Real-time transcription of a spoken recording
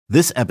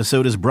This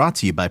episode is brought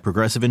to you by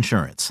Progressive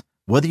Insurance.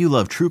 Whether you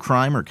love true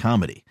crime or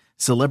comedy,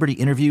 celebrity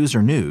interviews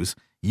or news,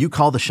 you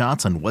call the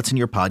shots on what's in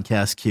your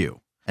podcast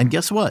queue. And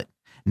guess what?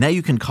 Now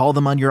you can call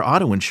them on your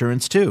auto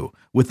insurance too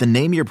with the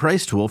Name Your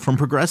Price tool from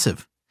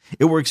Progressive.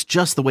 It works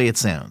just the way it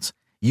sounds.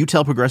 You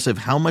tell Progressive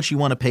how much you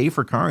want to pay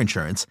for car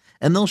insurance,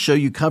 and they'll show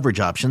you coverage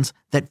options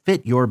that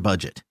fit your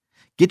budget.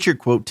 Get your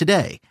quote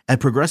today at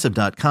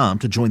Progressive.com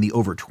to join the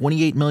over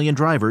 28 million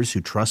drivers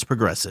who trust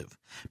Progressive.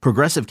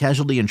 Progressive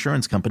Casualty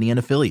Insurance Company and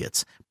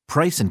Affiliates.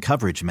 Price and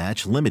coverage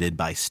match limited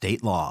by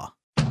state law.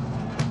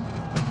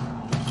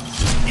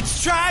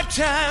 It's Tribe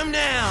time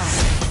now.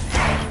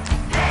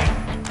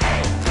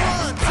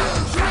 1, 2,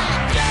 3,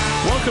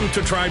 go. Welcome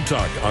to Tribe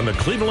Talk on the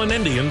Cleveland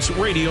Indians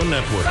Radio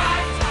Network.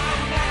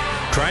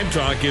 Tribe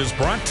Talk is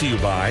brought to you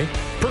by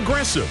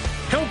Progressive,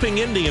 helping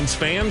Indians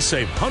fans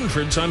save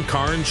hundreds on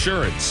car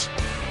insurance.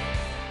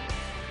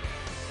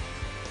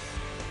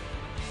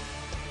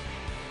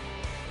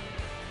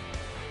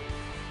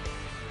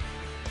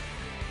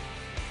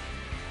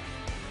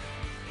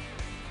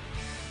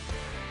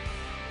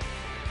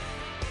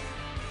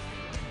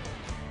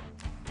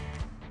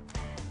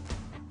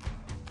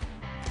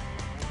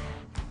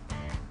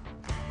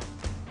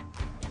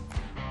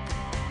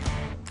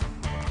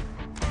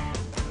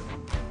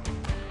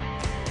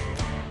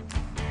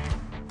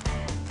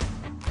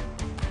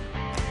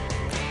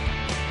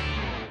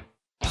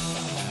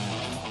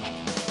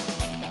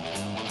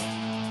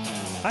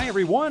 Hi,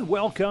 everyone.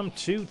 Welcome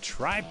to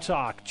Tribe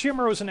Talk. Jim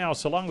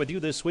Rosenhaus along with you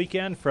this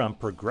weekend from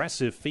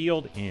Progressive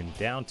Field in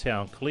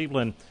downtown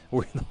Cleveland,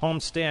 where the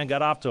homestand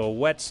got off to a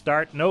wet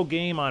start. No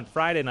game on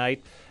Friday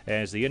night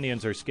as the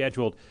Indians are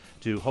scheduled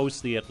to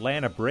host the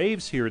Atlanta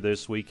Braves here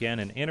this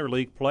weekend in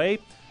interleague play.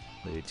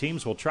 The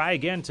teams will try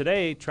again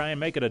today, try and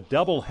make it a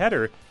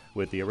doubleheader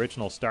with the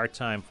original start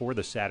time for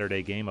the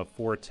Saturday game of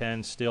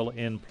 4:10 still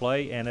in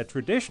play. And a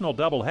traditional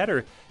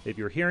doubleheader, if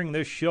you're hearing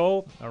this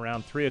show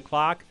around 3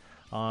 o'clock,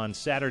 on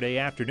Saturday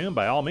afternoon,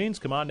 by all means,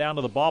 come on down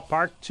to the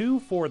ballpark. 2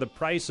 for the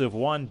price of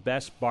 1,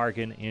 best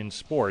bargain in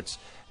sports,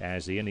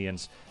 as the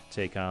Indians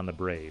take on the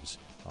Braves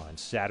on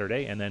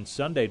Saturday. And then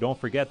Sunday, don't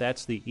forget,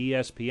 that's the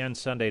ESPN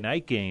Sunday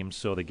night game.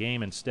 So the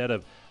game, instead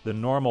of the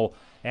normal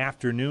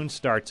afternoon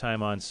start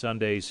time on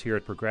Sundays here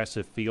at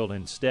Progressive Field,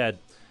 instead,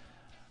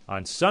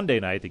 on Sunday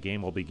night, the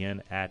game will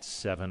begin at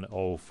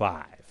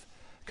 7:05.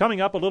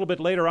 Coming up a little bit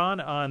later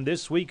on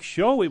this week's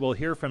show, we will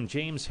hear from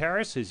James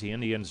Harris, who's the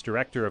Indians'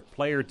 Director of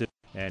Player Development,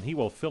 and he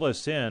will fill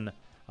us in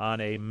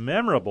on a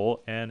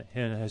memorable and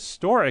an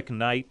historic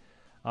night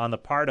on the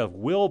part of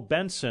Will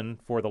Benson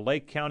for the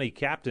Lake County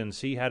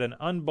Captains. He had an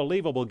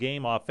unbelievable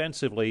game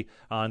offensively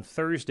on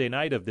Thursday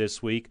night of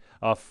this week,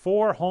 a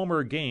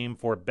 4-homer game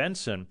for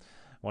Benson,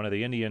 one of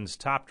the Indians'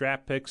 top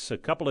draft picks a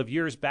couple of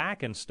years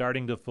back, and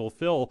starting to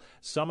fulfill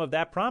some of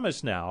that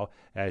promise now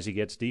as he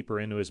gets deeper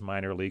into his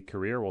minor league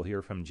career. We'll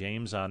hear from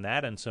James on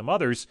that and some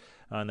others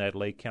on that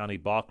Lake County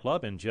Ball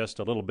Club in just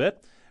a little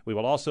bit. We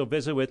will also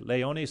visit with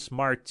Leonis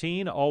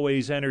Martin,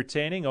 always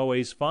entertaining,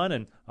 always fun,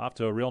 and off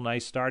to a real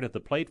nice start at the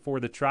plate for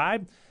the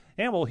Tribe.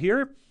 And we'll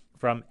hear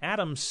from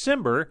Adam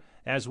Cimber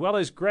as well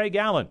as Greg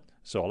Allen.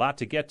 So a lot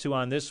to get to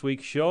on this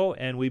week's show,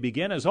 and we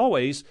begin, as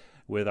always,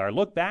 with our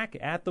look back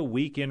at the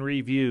week in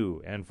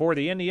review. And for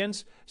the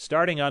Indians,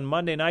 starting on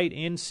Monday night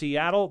in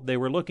Seattle, they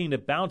were looking to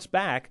bounce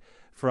back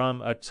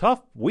from a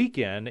tough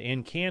weekend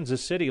in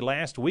Kansas City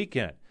last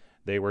weekend.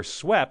 They were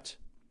swept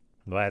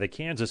by the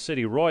Kansas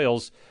City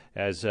Royals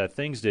as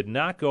things did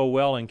not go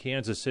well in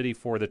Kansas City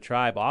for the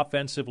Tribe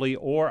offensively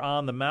or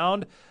on the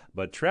mound.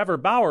 But Trevor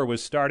Bauer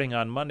was starting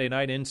on Monday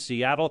night in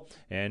Seattle,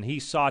 and he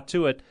saw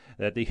to it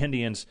that the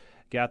Indians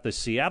got the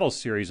Seattle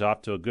series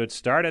off to a good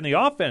start, and the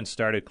offense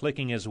started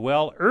clicking as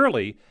well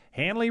early.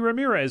 Hanley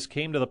Ramirez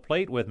came to the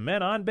plate with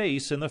men on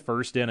base in the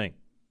first inning.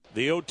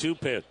 The 0-2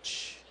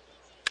 pitch.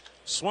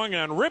 Swung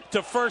on, ripped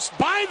to first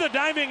by the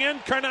diving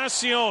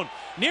Encarnacion.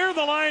 Near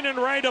the line and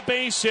right, a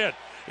base hit.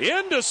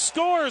 Into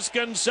scores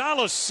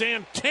Gonzalez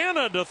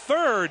Santana to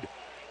third.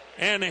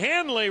 And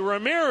Hanley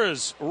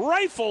Ramirez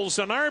rifles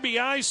an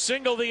RBI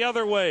single the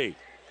other way.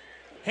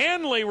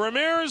 Hanley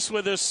Ramirez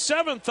with his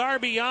 7th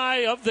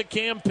RBI of the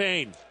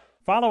campaign.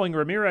 Following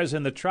Ramirez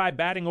in the Tribe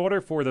batting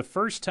order for the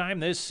first time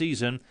this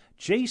season,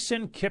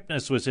 Jason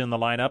Kipnis was in the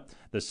lineup.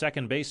 The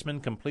second baseman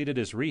completed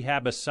his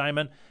rehab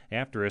assignment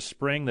after a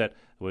spring that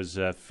was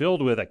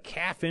filled with a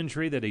calf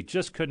injury that he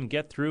just couldn't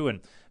get through, and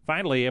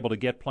finally able to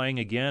get playing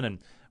again and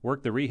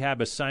work the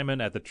rehab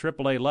assignment at the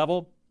AAA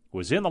level.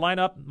 Was in the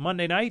lineup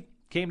Monday night,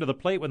 came to the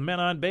plate with men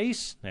on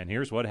base, and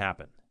here's what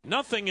happened.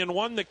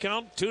 0-1 the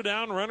count, 2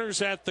 down,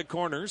 runners at the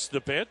corners.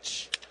 The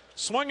pitch.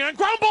 Swung on,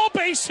 ground ball,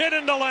 base hit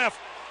into left.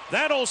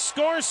 That'll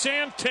score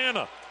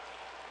Santana.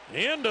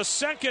 Into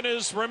second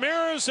is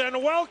Ramirez,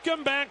 and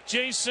welcome back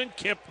Jason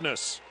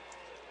Kipnis.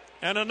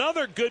 And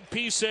another good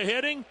piece of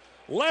hitting,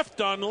 left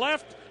on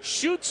left,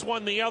 shoots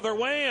one the other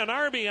way, an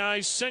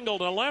RBI single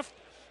to left,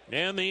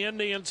 and the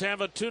Indians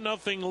have a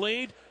 2-0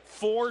 lead.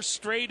 4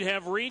 straight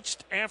have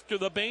reached after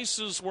the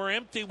bases were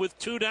empty with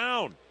 2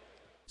 down.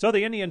 So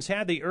the Indians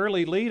had the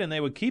early lead, and they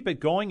would keep it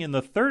going in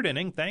the third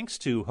inning thanks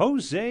to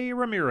Jose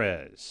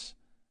Ramirez.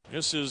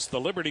 This is the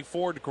Liberty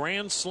Ford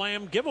Grand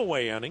Slam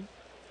giveaway inning.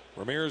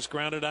 Ramirez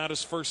grounded out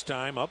his first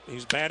time up.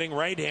 He's batting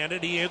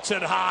right-handed. He hits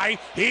it high.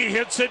 He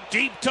hits it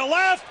deep to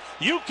left.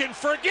 You can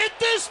forget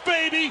this,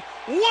 baby.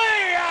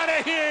 Way out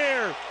of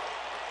here.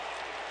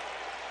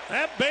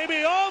 That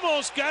baby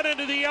almost got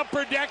into the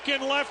upper deck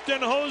and left,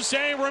 and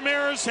Jose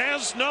Ramirez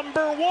has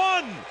number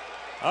one.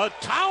 A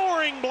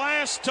towering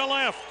blast to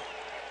left.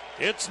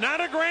 It's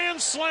not a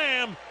grand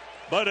slam,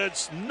 but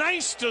it's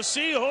nice to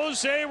see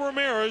Jose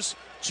Ramirez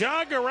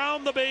jog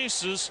around the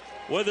bases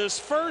with his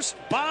first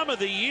bomb of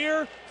the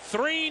year.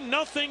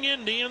 3-0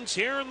 Indians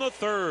here in the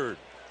third.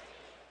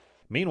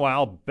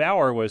 Meanwhile,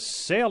 Bauer was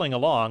sailing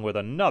along with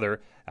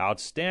another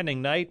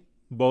outstanding night,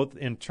 both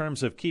in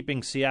terms of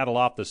keeping Seattle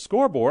off the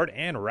scoreboard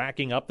and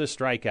racking up the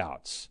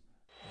strikeouts.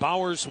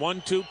 Bauer's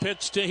 1-2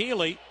 pitch to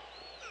Healy.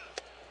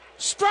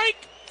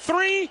 Strike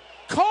three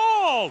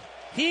called.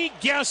 He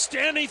guessed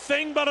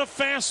anything but a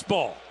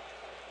fastball.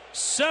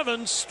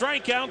 7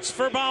 strikeouts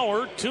for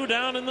Bauer, 2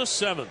 down in the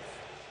 7th.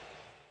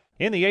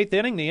 In the 8th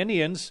inning, the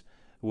Indians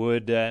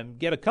would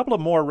get a couple of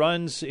more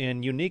runs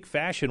in unique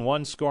fashion,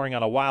 one scoring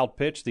on a wild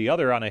pitch, the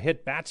other on a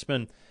hit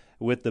batsman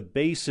with the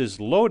bases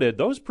loaded.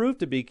 Those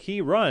proved to be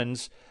key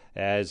runs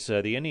as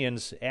the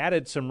Indians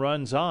added some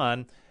runs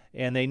on,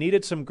 and they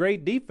needed some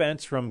great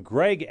defense from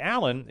Greg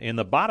Allen in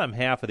the bottom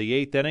half of the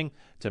 8th inning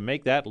to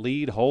make that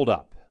lead hold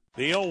up.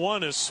 The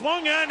 0-1 is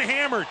swung on,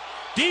 hammered.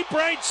 Deep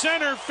right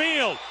center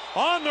field.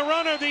 On the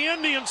run of the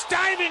Indians.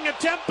 Diving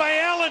attempt by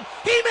Allen.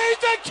 He made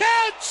the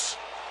catch!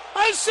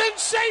 A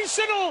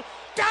sensational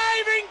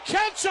diving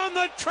catch on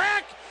the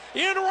track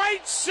in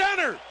right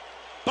center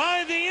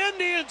by the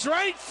Indians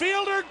right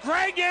fielder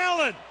Greg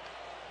Allen.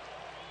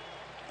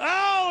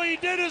 Oh, he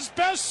did his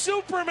best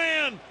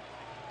Superman,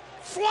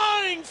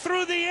 flying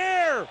through the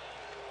air,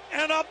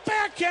 and a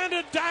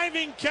backhanded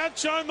diving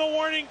catch on the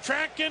warning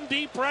track in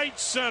deep right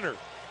center.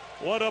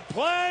 What a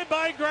play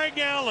by Greg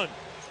Allen.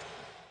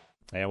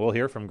 And we'll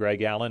hear from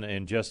Greg Allen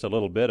in just a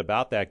little bit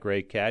about that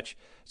great catch.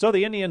 So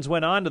the Indians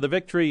went on to the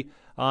victory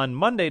on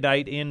Monday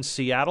night in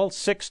Seattle.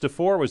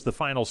 6-4 was the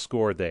final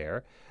score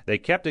there. They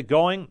kept it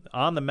going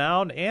on the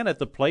mound and at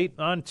the plate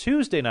on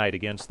Tuesday night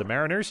against the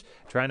Mariners,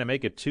 trying to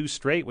make it 2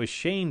 straight with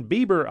Shane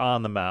Bieber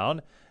on the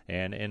mound.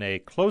 And in a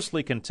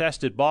closely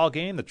contested ball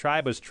game, the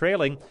Tribe was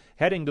trailing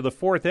heading to the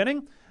 4th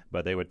inning,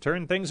 but they would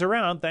turn things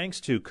around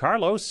thanks to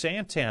Carlos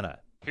Santana.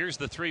 Here's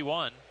the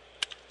 3-1.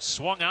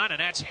 Swung on,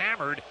 and that's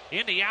hammered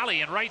in the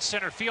alley in right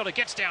center field. It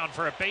gets down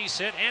for a base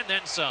hit and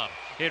then some.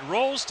 It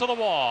rolls to the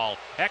wall.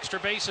 Extra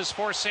bases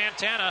for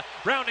Santana.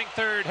 Rounding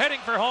third, heading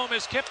for home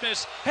is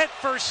Kipnis. Head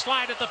first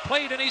slide at the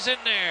plate, and he's in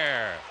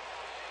there.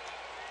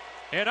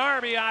 An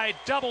RBI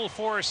double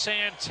for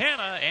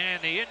Santana,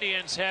 and the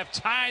Indians have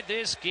tied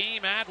this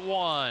game at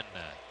 1.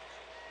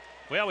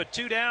 Well, with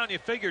 2 down, you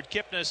figured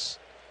Kipnis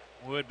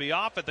would be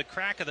off at the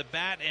crack of the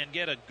bat and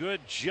get a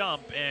good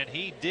jump, and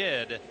he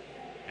did.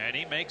 And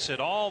he makes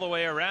it all the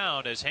way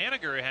around as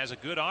Haniger has a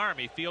good arm.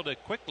 He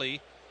fielded quickly,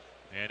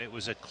 and it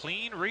was a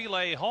clean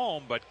relay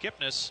home, but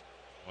Kipnis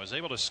was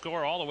able to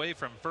score all the way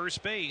from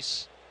first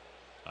base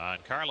on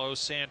Carlos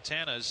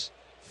Santana's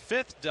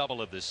 5th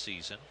double of this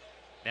season.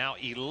 Now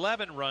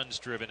 11 runs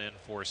driven in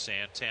for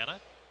Santana.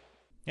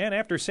 And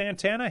after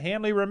Santana,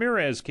 Hanley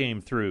Ramirez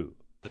came through.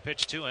 The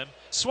pitch to him.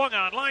 Swung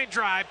on, line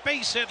drive,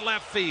 base hit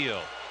left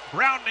field.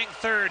 Rounding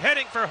third,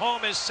 heading for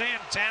home is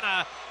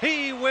Santana.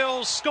 He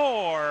will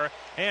score,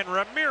 and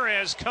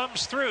Ramirez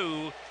comes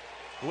through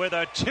with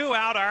a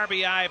 2-out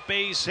RBI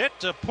base hit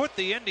to put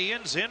the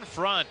Indians in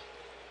front.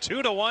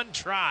 2-1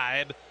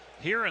 Tribe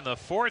here in the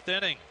 4th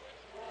inning.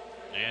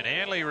 And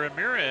Hanley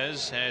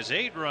Ramirez has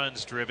 8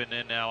 runs driven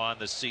in now on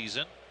the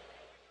season.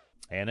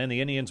 And then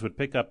the Indians would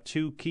pick up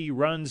 2 key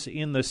runs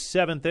in the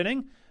 7th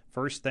inning.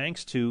 First,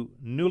 thanks to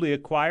newly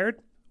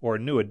acquired or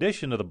new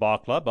addition to the ball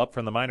club up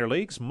from the minor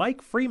leagues,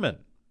 Mike Freeman.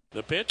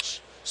 The pitch,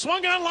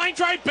 swung on, line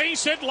drive,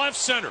 base hit left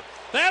center.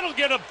 That'll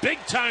get a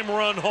big-time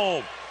run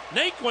home.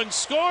 Naquin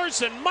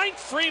scores, and Mike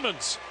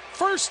Freeman's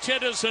first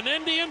hit as an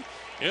Indian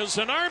is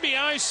an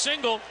RBI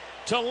single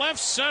to left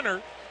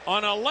center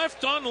on a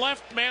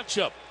left-on-left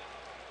matchup.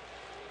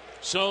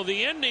 So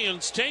the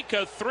Indians take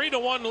a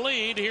 3-1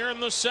 lead here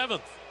in the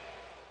 7th.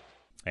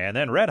 And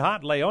then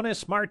red-hot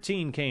Leonis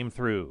Martin came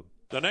through.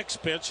 The next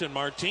pitch, and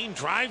Martin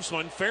drives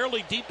one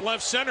fairly deep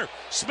left center.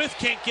 Smith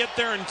can't get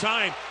there in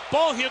time.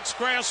 Ball hits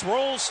grass,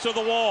 rolls to the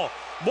wall.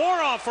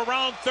 Moroff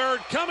around third,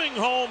 coming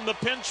home. The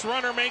pinch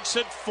runner makes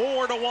it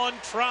 4-1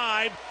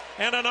 Tribe,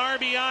 and an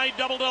RBI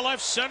double to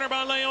left center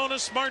by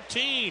Leonis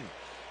Martin.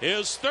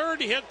 His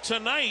 3rd hit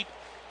tonight,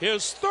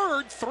 his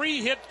 3rd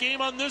 3-hit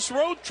game on this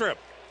road trip.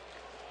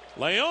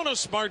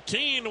 Leonis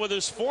Martin with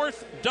his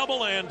 4th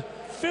double and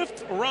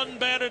 5th run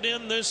batted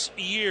in this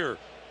year.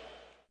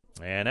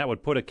 And that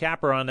would put a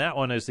capper on that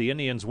one as the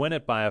Indians win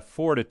it by a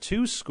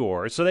 4-2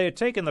 score. So they had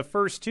taken the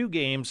first 2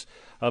 games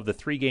of the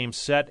 3-game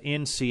set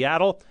in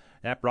Seattle.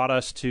 That brought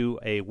us to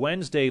a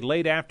Wednesday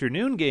late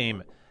afternoon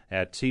game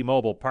at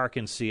T-Mobile Park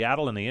in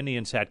Seattle, and the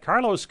Indians had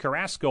Carlos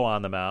Carrasco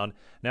on the mound.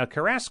 Now,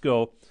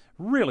 Carrasco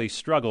really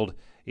struggled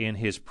in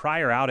his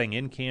prior outing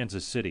in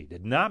Kansas City.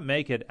 Did not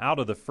make it out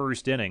of the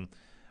first inning.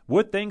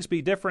 Would things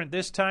be different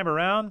this time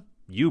around?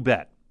 You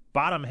bet.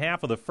 Bottom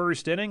half of the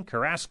first inning,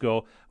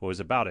 Carrasco was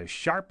about as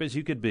sharp as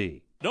you could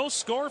be. No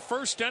score,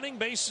 first inning,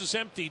 bases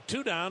empty,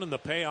 2 down, and the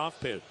payoff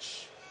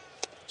pitch.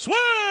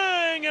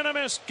 Swing and a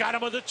miss. Got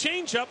him with a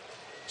changeup.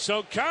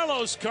 So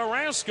Carlos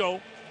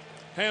Carrasco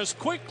has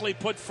quickly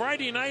put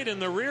Friday night in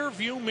the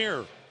rearview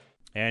mirror.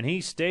 And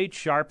he stayed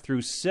sharp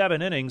through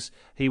 7 innings.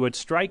 He would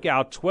strike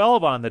out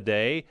 12 on the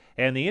day,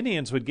 and the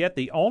Indians would get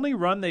the only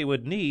run they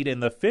would need in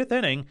the 5th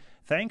inning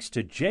thanks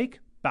to Jake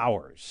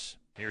Bauers.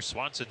 Here's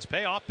Swanson's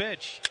payoff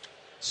pitch.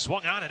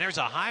 Swung on, and there's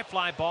a high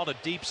fly ball to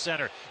deep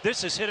center.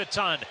 This has hit a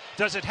ton.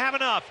 Does it have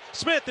enough?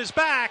 Smith is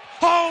back.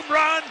 Home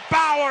run,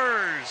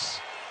 Bauers!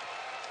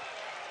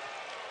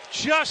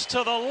 Just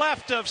to the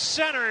left of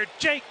center,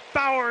 Jake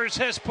Bauers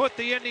has put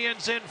the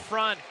Indians in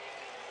front.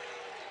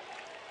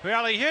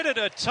 Well, he hit it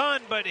a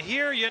ton, but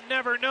here you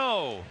never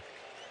know.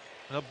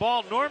 The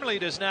ball normally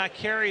does not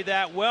carry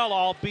that well,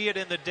 albeit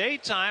in the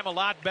daytime, a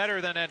lot better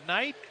than at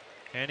night.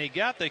 And he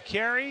got the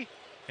carry,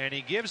 and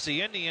he gives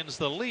the Indians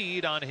the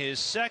lead on his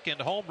 2nd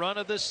home run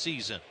of the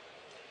season.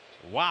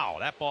 Wow,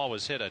 that ball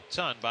was hit a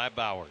ton by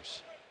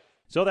Bauers.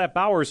 So that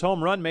Bauers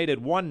home run made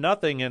it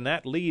 1-0, and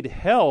that lead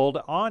held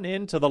on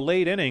into the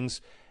late innings.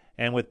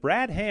 And with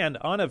Brad Hand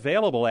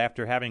unavailable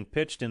after having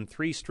pitched in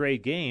 3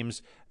 straight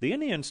games, the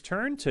Indians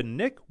turned to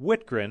Nick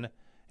Whitgren,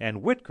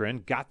 and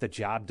Whitgren got the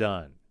job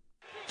done.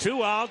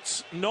 2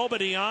 outs,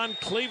 nobody on.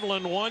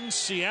 Cleveland 1,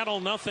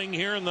 Seattle nothing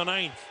here in the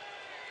 9th.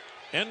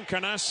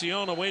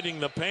 Encarnacion awaiting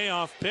the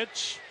payoff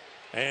pitch,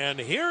 and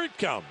here it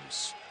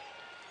comes.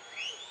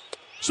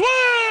 Swing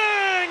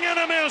and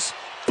a miss.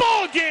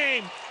 Ball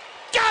game.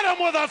 Got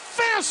him with a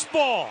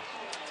fastball.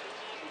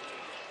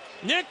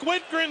 Nick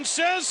Whitgren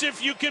says,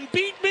 if you can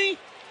beat me,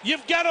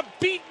 you've got to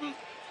beat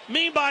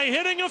me by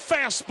hitting a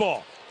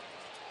fastball.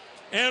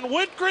 And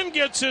Whitgren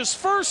gets his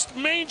first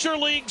major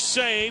league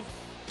save.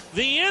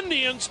 The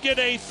Indians get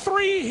a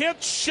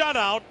 3-hit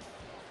shutout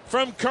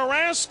from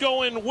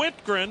Carrasco and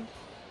Whitgren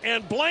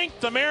and blank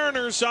the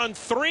Mariners on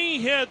 3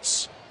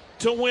 hits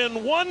to win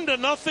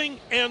 1-0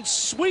 and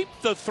sweep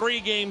the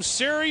 3-game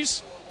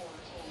series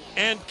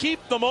and keep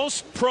the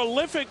most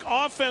prolific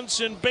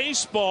offense in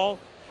baseball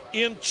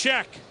in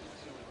check.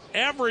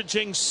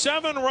 Averaging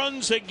 7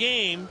 runs a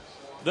game,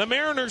 the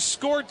Mariners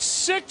scored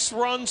 6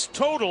 runs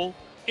total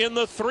in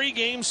the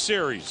 3-game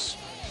series.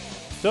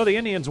 So the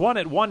Indians won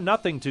it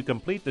 1-0 to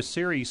complete the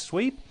series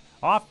sweep.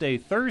 Off day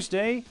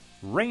Thursday,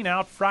 rain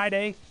out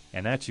Friday,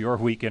 and that's your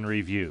week in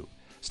review.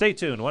 Stay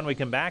tuned. When we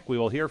come back, we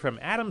will hear from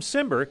Adam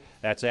Cimber.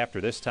 That's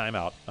after this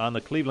timeout on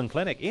the Cleveland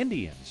Clinic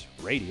Indians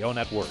Radio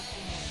Network.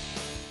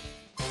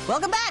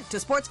 Welcome back to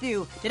Sports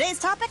View. Today's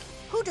topic,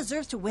 who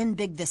deserves to win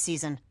big this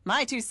season?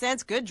 My 2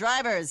 cents, good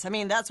drivers. I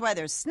mean, that's why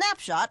there's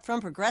Snapshot from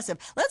Progressive.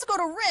 Let's go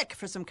to Rick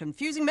for some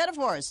confusing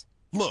metaphors.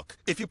 Look,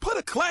 if you put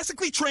a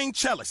classically trained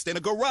cellist in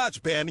a garage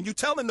band and you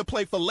tell him to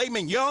play filet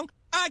mignon,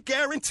 I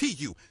guarantee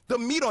you, the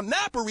meat on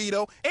that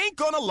burrito ain't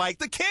gonna light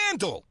the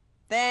candle.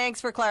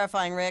 Thanks for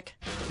clarifying, Rick.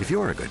 If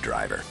you're a good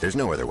driver, there's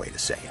no other way to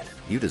say it.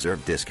 You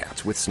deserve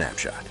discounts with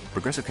Snapshot.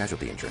 Progressive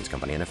Casualty Insurance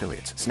Company and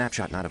Affiliates.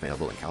 Snapshot not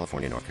available in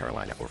California, North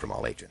Carolina, or from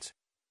all agents.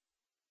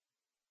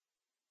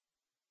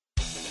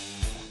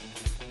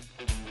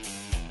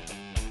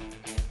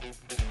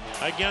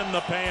 Again,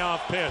 the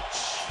payoff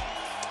pitch.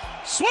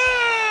 Swing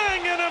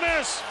and a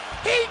miss.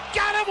 He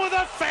got him with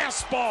a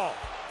fastball.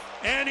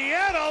 And he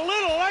had a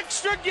little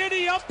extra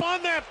giddy up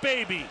on that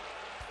baby.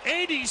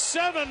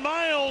 87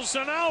 miles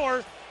an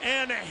hour,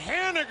 and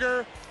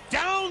Haniger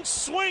down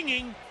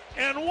swinging,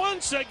 and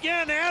once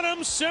again Adam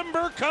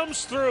Cimber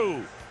comes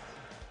through.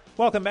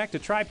 Welcome back to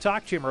Tribe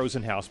Talk. Jim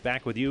Rosenhaus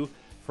back with you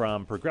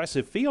from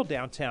Progressive Field,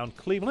 downtown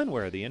Cleveland,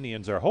 where the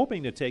Indians are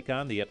hoping to take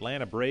on the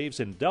Atlanta Braves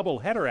in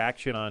doubleheader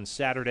action on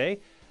Saturday.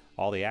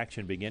 All the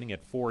action beginning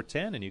at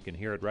 4:10, and you can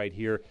hear it right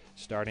here,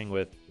 starting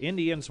with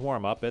Indians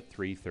warm-up at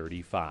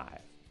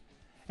 3:35.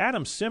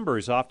 Adam Cimber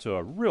is off to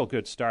a real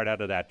good start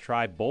out of that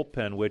Tribe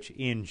bullpen, which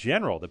in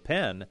general, the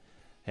pen,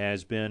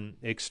 has been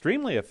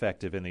extremely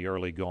effective in the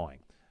early going.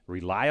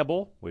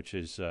 Reliable, which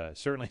is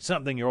certainly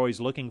something you're always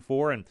looking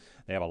for, and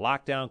they have a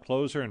lockdown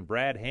closer in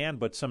Brad Hand,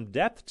 but some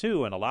depth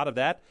too, and a lot of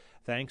that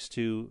thanks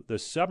to the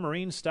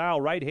submarine-style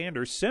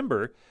right-hander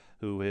Cimber,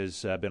 who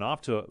has been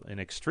off to an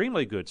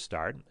extremely good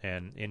start,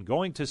 and in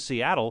going to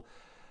Seattle,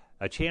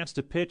 a chance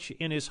to pitch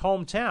in his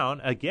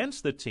hometown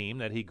against the team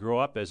that he grew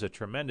up as a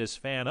tremendous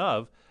fan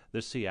of,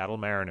 the Seattle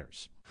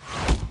Mariners.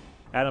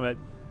 Adam, I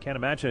can't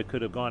imagine it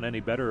could have gone any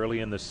better early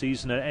in the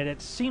season, and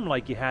it seemed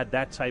like you had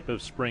that type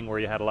of spring where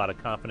you had a lot of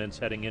confidence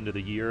heading into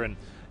the year, and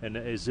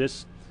is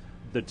this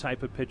the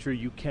type of pitcher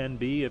you can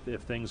be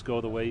if things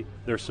go the way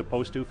they're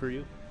supposed to for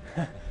you?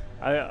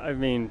 I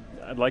mean,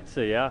 I'd like to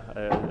say, yeah.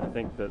 I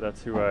think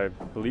that's who I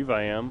believe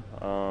I am.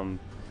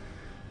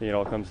 It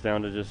all comes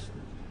down to just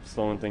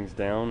slowing things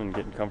down and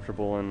getting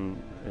comfortable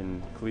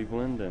in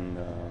Cleveland and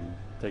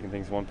taking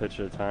things one pitch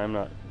at a time,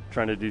 not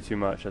trying to do too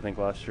much. I think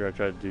last year I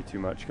tried to do too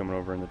much coming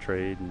over in the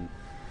trade and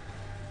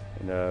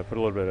put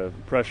a little bit of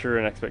pressure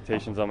and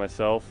expectations on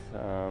myself.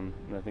 And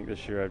I think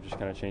this year I've just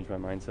kind of changed my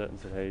mindset and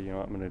said, hey, you know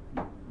what, I'm going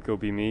to go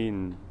be me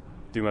and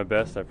do my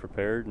best. I've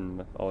prepared,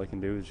 and all I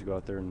can do is just go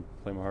out there and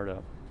play my heart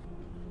out.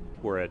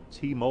 We're at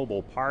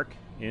T-Mobile Park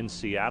in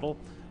Seattle,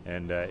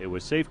 and it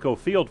was Safeco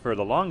Field for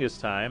the longest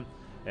time.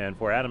 And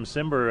for Adam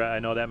Cimber, I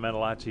know that meant a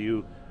lot to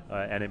you,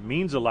 and it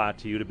means a lot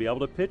to you to be able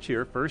to pitch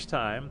here, first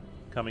time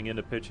coming in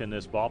to pitch in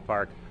this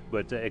ballpark.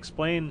 But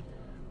explain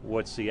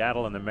what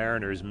Seattle and the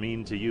Mariners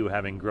mean to you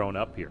having grown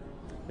up here.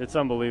 It's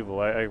unbelievable.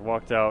 I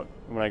walked out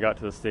when I got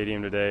to the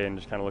stadium today and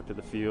just kind of looked at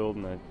the field,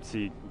 and I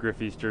see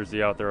Griffey's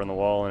jersey out there on the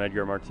wall and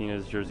Edgar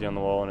Martinez's jersey on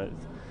the wall, and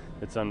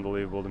it's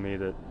unbelievable to me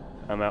that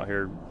I'm out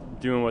here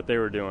doing what they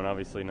were doing.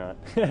 Obviously not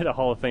at a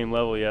Hall of Fame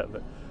level yet,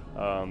 but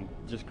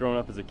just growing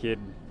up as a kid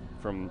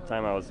from the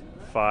time I was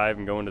 5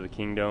 and going to the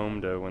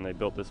Kingdome to when they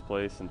built this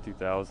place in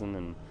 2000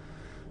 and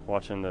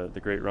watching the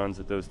great runs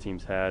that those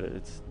teams had,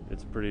 it's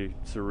pretty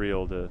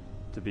surreal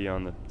to be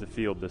on the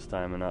field this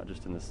time and not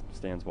just in the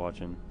stands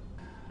watching.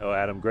 Oh,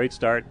 Adam, great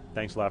start.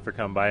 Thanks a lot for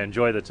coming by.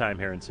 Enjoy the time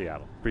here in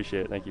Seattle.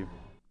 Appreciate it. Thank you.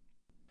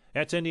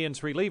 That's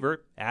Indians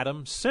reliever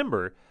Adam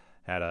Cimber.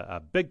 Had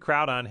a big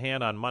crowd on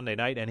hand on Monday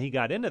night, and he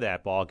got into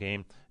that ball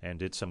game and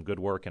did some good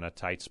work in a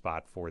tight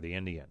spot for the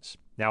Indians.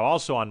 Now,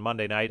 also on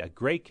Monday night, a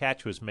great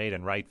catch was made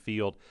in right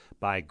field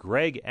by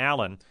Greg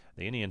Allen.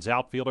 The Indians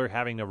outfielder,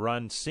 having to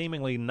run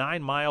seemingly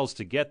 9 miles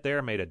to get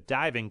there, made a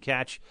diving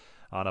catch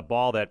on a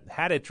ball that,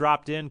 had it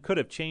dropped in, could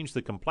have changed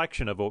the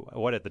complexion of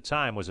what at the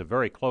time was a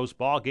very close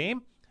ball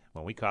game.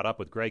 When we caught up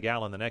with Greg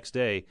Allen the next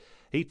day,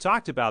 he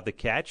talked about the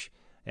catch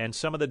and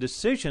some of the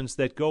decisions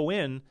that go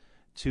in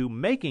to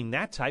making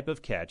that type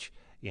of catch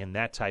in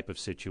that type of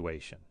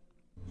situation.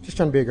 Just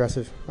trying to be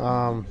aggressive.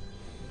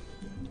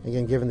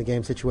 Again, given the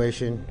game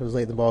situation, it was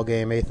late in the ball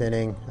game, 8th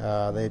inning.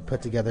 They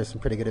put together some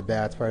pretty good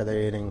at-bats part of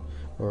their inning.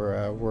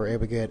 We're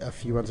able to get a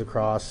few runs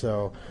across,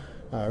 so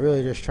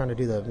really just trying to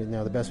do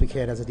the best we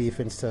can as a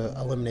defense to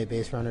eliminate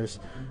base runners,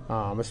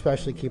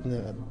 especially keeping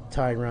the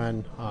tying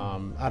run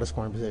out of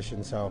scoring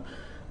position. So,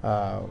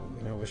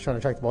 was trying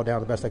to track the ball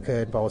down the best I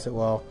could. Ball was hit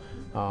well.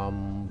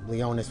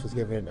 Leonis was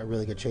given a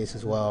really good chase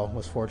as well.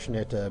 Was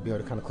fortunate to be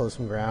able to kind of close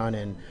some ground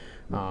and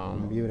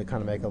be able to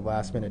kind of make a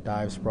last-minute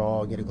dive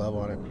sprawl, get a glove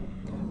on it.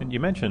 And you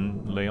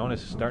mentioned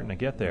Leonis starting to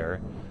get there.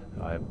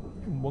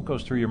 What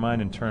goes through your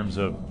mind in terms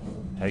of,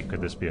 hey, could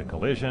this be a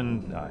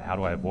collision? How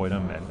do I avoid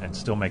him and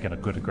still making a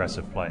good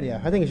aggressive play? Yeah,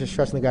 I think it's just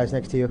trusting the guys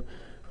next to you.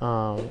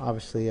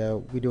 Obviously,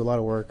 we do a lot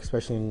of work,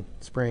 especially in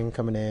spring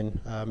coming in,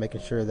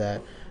 making sure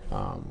that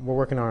we're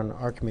working on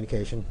our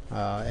communication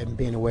and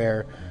being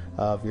aware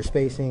of your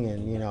spacing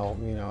and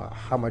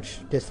how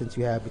much distance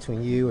you have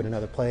between you and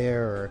another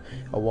player or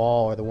a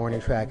wall or the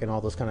warning track and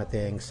all those kind of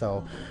things.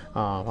 So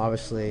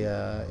obviously,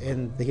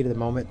 in the heat of the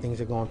moment,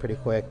 things are going pretty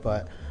quick,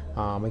 but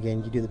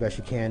again, you do the best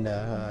you can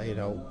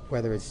to,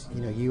 whether it's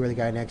you or the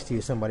guy next to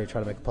you, somebody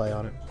try to make a play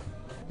on it.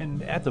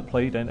 And at the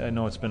plate, I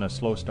know it's been a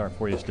slow start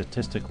for you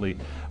statistically.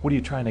 What are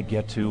you trying to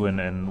get to,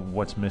 and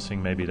what's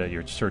missing maybe that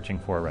you're searching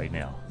for right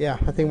now? Yeah,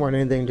 I think more than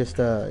anything, just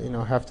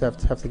have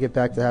to get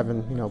back to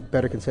having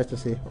better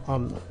consistency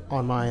on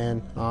my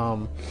end.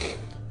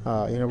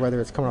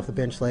 Whether it's coming off the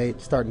bench late,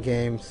 starting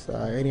games,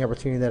 any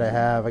opportunity that I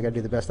have, I got to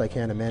do the best I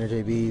can to manage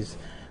ABs.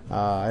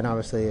 And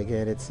obviously,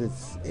 again, it's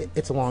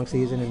a long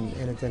season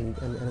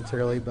and it's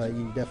early, but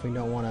you definitely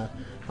don't want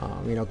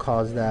to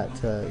cause that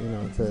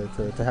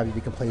to have you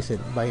be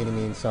complacent by any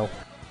means. So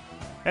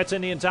that's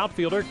Indians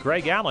outfielder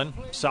Greg Allen.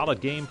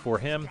 Solid game for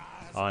him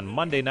on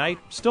Monday night.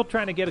 Still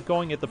trying to get it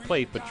going at the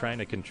plate, but trying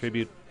to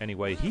contribute any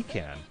way he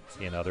can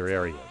in other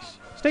areas.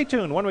 Stay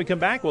tuned. When we come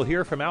back, we'll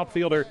hear from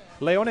outfielder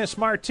Leonis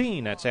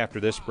Martin. That's after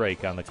this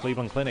break on the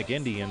Cleveland Clinic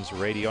Indians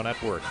Radio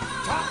Network.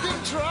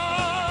 Talking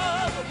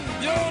Tribe,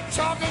 you're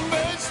talking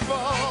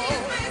baseball.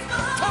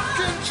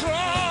 Talking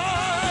Tribe.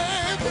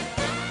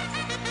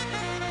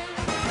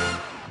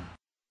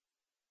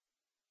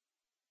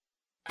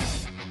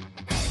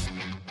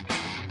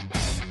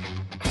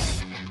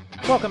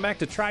 Welcome back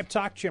to Tribe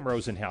Talk. Jim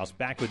Rosenhaus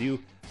back with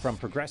you from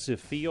Progressive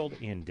Field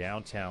in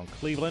downtown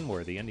Cleveland,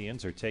 where the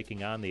Indians are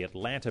taking on the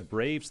Atlanta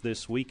Braves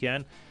this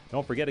weekend.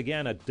 Don't forget,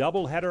 again, a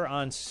doubleheader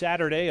on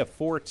Saturday, a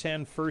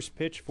 4:10 first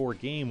pitch for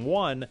Game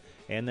 1,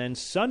 and then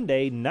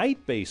Sunday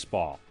night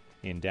baseball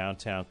in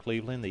downtown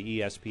Cleveland, the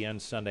ESPN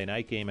Sunday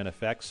night game in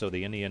effect, so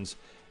the Indians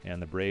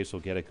and the Braves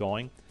will get it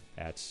going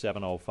at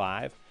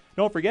 7:05.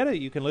 Don't forget it,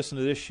 you can listen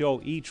to this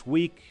show each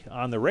week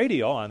on the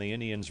radio, on the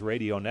Indians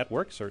Radio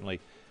Network. Certainly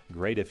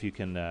great if you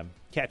can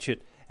catch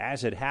it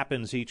as it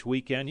happens each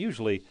weekend,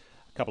 usually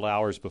a couple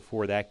hours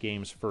before that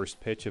game's first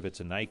pitch if it's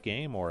a night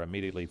game, or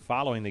immediately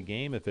following the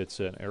game if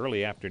it's an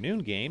early afternoon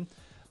game.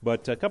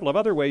 But a couple of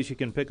other ways you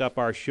can pick up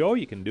our show.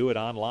 You can do it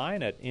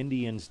online at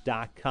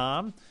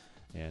Indians.com,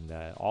 and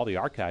all the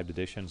archived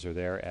editions are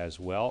there as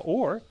well.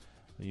 Or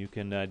you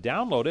can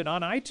download it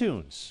on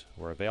iTunes.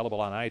 We're available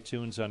on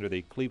iTunes under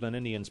the Cleveland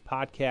Indians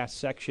podcast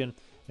section.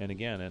 And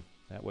again,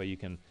 that way you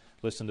can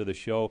listen to the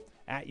show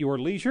at your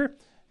leisure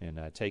and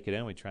take it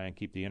in. We try and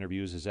keep the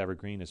interviews as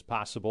evergreen as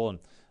possible, and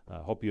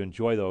hope you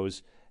enjoy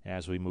those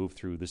as we move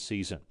through the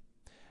season.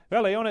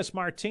 Well, Leonys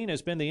Martin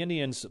has been the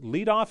Indians'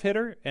 leadoff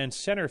hitter and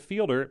center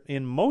fielder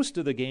in most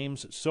of the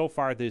games so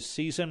far this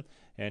season,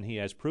 and he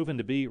has proven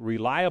to be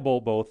reliable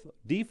both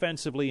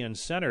defensively in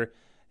center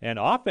and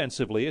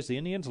offensively as the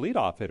Indians'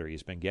 leadoff hitter.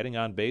 He's been getting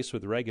on base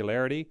with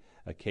regularity,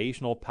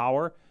 occasional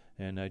power,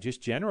 and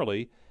just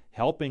generally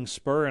helping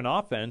spur an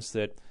offense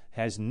that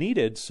has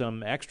needed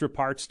some extra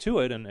parts to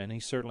it, and he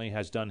certainly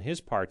has done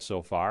his part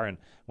so far. And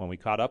when we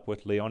caught up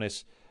with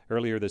Leonys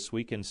earlier this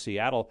week in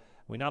Seattle,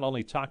 we not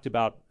only talked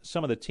about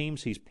some of the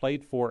teams he's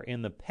played for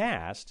in the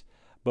past,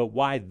 but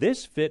why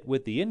this fit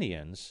with the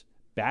Indians,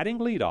 batting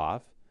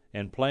leadoff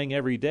and playing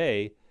every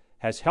day,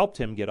 has helped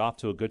him get off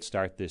to a good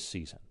start this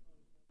season.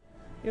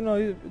 You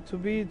know, to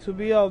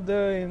be out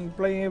there and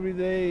playing every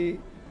day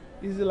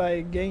is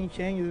like game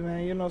changes,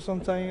 man. You know,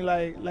 sometimes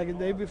like the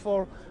day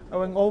before, I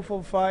went 0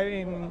 for 5,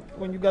 and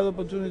when you got the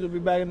opportunity to be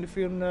back in the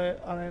field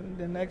on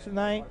the next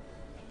night,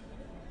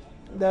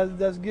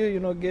 that's good. You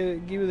know,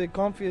 give you the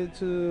confidence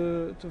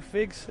to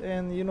fix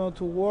and, you know,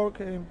 to work.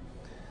 And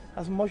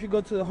as much you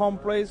go to the home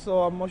plate,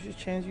 so as much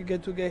chance you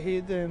get to get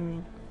hit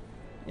and,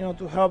 you know,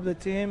 to help the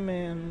team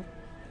and,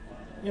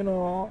 you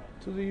know,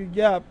 to do your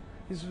job.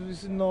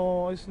 It's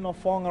not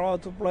fun at all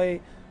to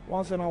play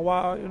once in a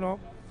while, you know.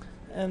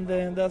 And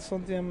then that's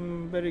something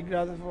I'm very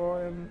grateful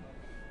for, and,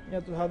 you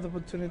know, to have the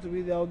opportunity to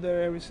be out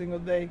there every single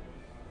day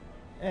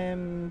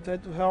and try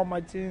to help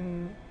my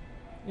team,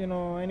 you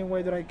know, any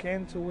way that I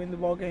can to win the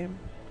ball game.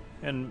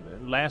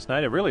 And last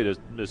night, really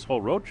this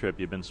whole road trip,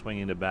 you've been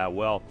swinging the bat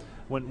well.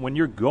 When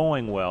you're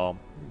going well,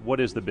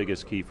 what is the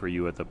biggest key for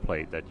you at the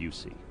plate that you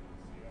see?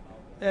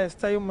 Yeah,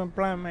 stay on my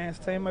plan, man.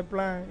 Stay in my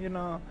plan, you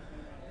know.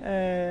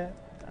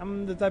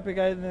 I'm the type of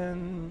guy that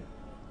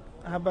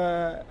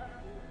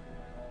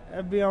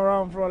I've been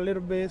around for a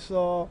little bit,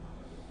 so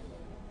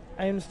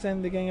I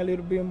understand the game a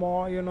little bit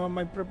more. You know,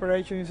 my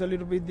preparation is a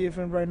little bit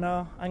different right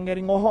now. I'm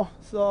getting old,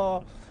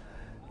 so,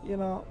 you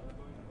know,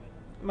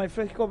 my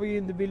first couple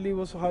years in the big league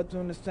was hard to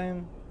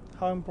understand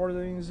how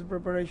important is the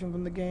preparation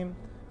from the game,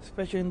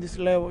 especially in this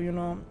level, you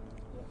know.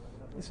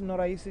 It's not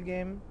an easy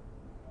game.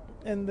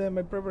 And then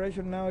my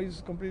preparation now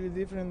is completely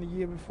different than the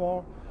year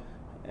before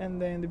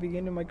and then the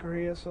beginning of my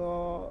career.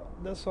 So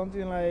that's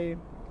something like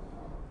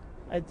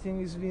I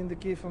think is being the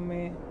key for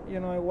me.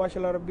 You know, I watch a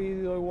lot of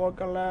videos, I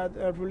work a lot,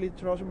 I really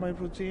trust my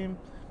routine.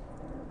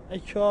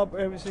 I show up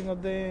every single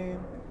day,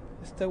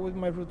 stay with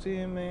my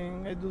routine,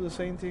 and I do the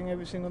same thing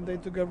every single day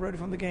to get ready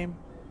for the game.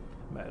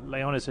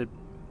 Leonys,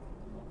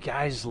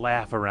 guys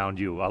laugh around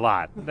you a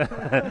lot,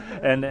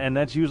 and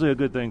that's usually a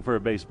good thing for a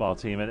baseball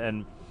team.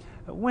 And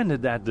when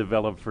did that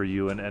develop for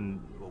you,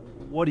 and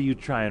what do you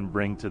try and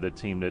bring to the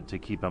team to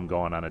keep them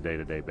going on a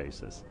day-to-day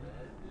basis?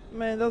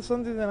 Man, that's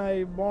something that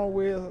I born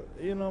with.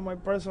 You know, my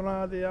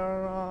personality.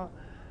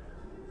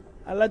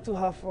 I like to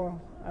have fun.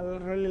 I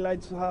really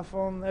like to have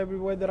fun.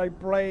 Everywhere that I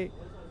play,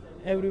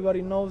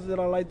 everybody knows that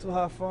I like to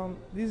have fun.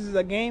 This is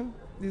a game.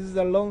 This is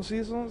a long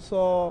season,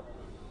 so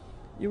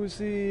you will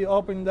see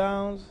up and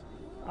downs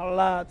a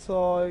lot.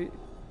 So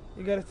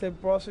you gotta stay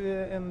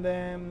positive and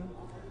then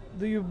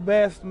do your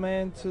best,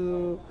 man,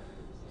 to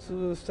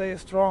stay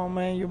strong,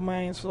 man, your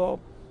mind. So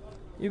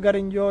you got to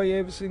enjoy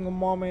every single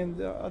moment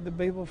at the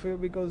baseball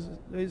field because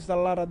there's a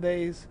lot of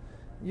days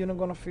you're not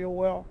going to feel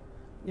well.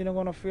 You're not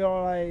going to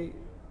feel like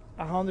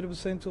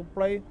 100% to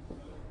play.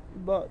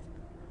 But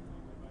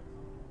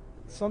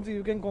something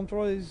you can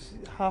control is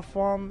have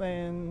fun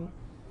and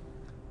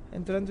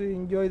trying to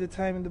enjoy the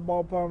time in the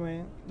ballpark,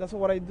 man. That's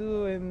what I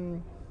do,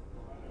 and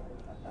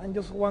I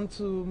just want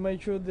to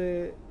make sure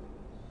that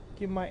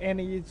give my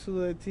energy to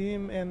the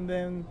team and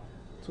then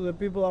to the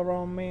people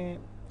around me.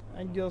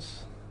 I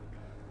just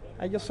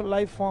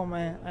like fun,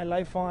 man. I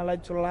like fun. I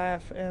like to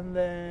laugh and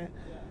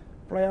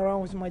play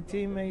around with my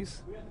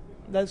teammates.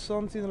 That's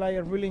something like I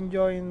really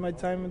enjoy in my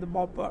time in the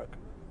ballpark.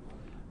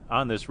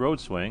 On this road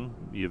swing,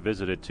 you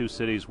visited two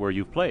cities where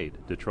you've played,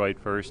 Detroit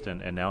first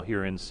and now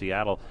here in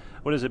Seattle.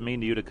 What does it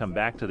mean to you to come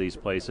back to these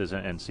places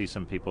and see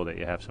some people that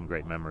you have some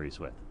great memories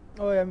with?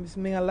 Oh, yeah, it's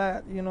mean a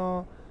lot. You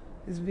know,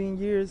 it's been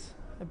years.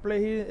 I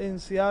played here in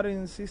Seattle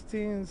in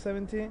 16,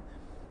 17,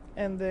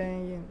 and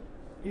then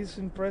it's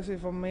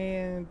impressive for me,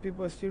 and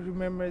people still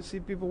remember. I see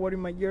people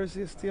wearing my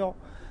jersey still.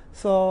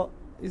 So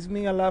it's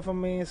mean a lot for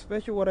me,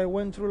 especially what I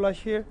went through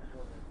last year.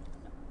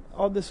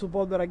 All the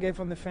support that I gave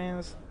from the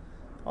fans,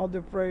 all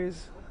the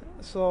praise.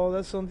 So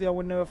that's something I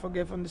will never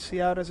forget from the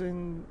Seattle's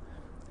and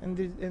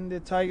the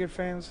Tiger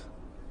fans.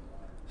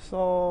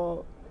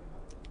 So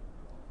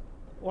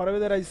whatever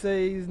that I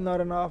say is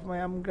not enough,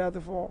 man. I'm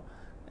grateful.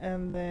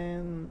 And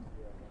then,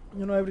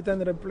 you know, every time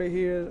that I play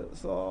here,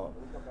 so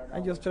I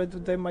just try to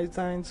take my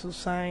time to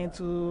sign,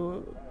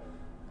 to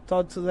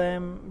talk to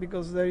them,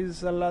 because there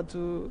is a lot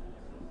to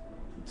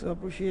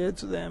appreciate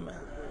to them.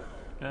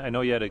 I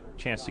know you had a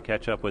chance to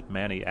catch up with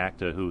Manny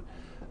Acta, who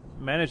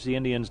managed the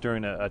Indians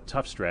during a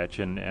tough stretch,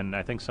 and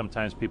I think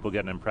sometimes people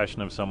get an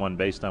impression of someone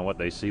based on what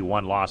they see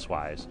one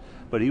loss-wise.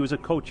 But he was a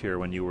coach here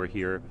when you were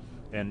here,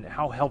 and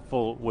how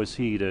helpful was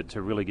he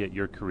to really get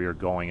your career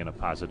going in a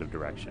positive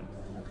direction?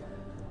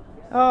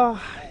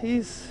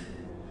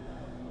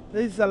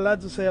 There's a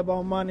lot to say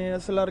about money.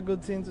 There's a lot of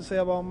good things to say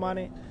about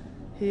money.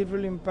 He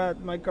really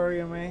impacted my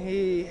career, man.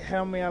 He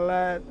helped me a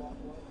lot,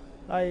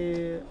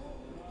 like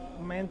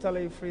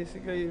mentally,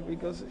 physically,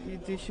 because he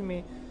teach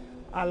me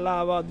a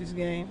lot about this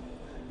game.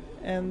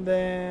 And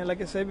then,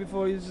 like I said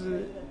before, it's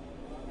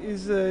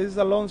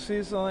a long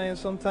season, and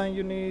sometimes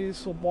you need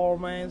support,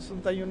 man.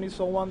 Sometimes you need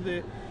someone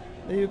that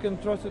you can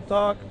trust to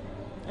talk.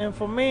 And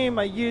for me,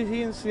 my years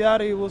here in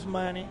Seattle, it was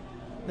Manny.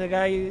 The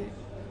guy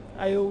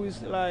I always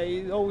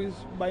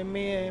by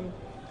me and,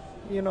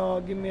 you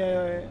know, give me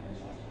a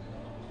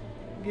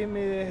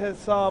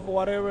heads up,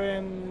 whatever,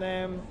 and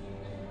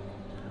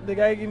the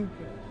guy can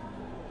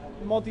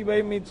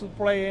motivate me to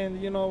play,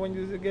 and, you know, when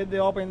you get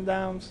the up and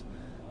downs.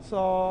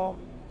 So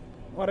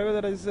whatever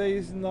that I say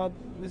is not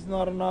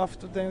enough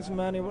to thank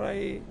Manny, but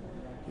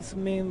it's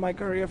mean my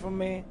career for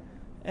me.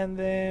 And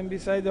then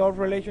besides the whole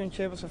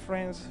relationship as a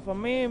friends, for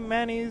me,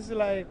 Manny is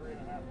like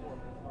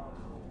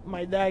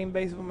my dad in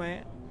baseball,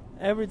 man.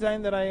 Every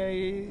time that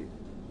I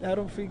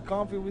don't feel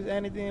comfortable with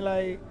anything,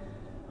 like,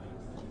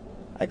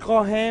 I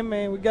call him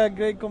and we got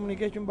great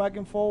communication back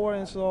and forward,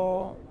 and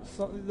so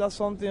that's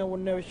something I would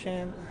never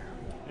change.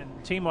 And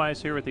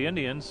team-wise here with the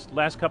Indians,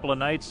 last couple of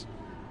nights,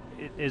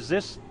 is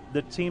this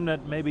the team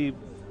that maybe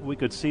we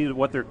could see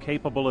what they're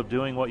capable of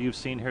doing, what you've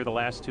seen here the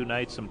last two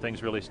nights, some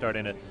things really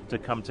starting to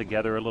come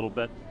together a little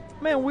bit?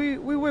 Man, we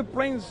were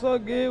playing so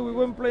good. We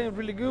weren't playing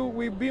really good.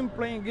 We've been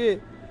playing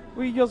good.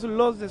 We just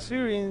lost the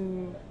series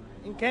in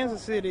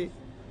Kansas City.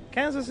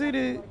 Kansas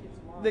City,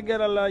 they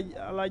got a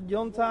lot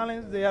young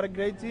talents. They are a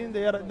great team.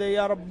 They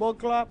are a ball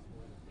club.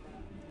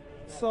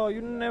 So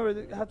you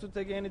never have to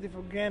take anything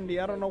for granted.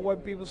 I don't know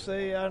what people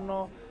say. I don't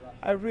know.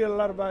 I read a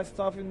lot about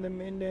stuff in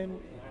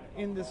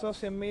the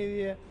social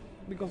media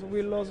because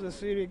we lost the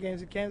series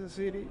against Kansas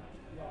City.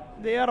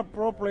 They are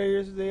pro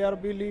players. They are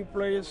big league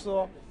players.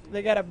 So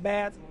they got a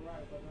bat.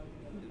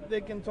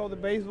 They can throw the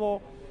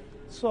baseball.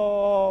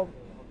 So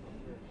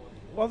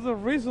what's the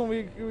reason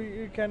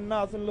we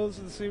cannot lose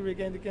the series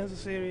against Kansas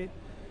City?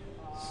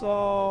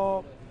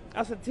 So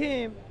as a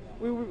team,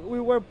 we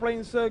were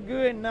playing so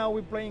good, and now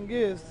we're playing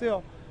good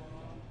still.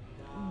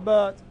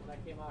 But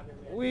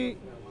we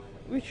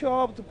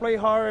show up to play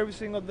hard every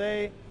single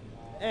day,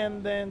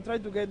 and then try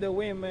to get the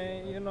win,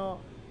 man. You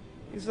know,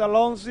 it's a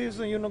long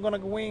season. You're not gonna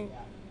win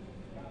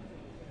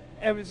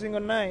every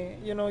single night.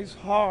 You know, it's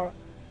hard.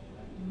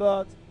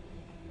 But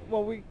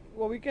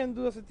what we can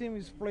do as a team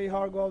is play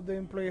hard, go out there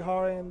and play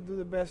hard, and do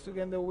the best to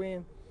get the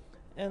win.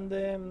 And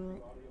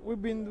then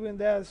we've been doing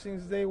that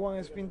since day one.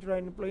 It's been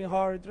trying to play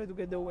hard, try to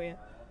get the win.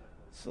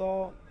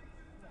 So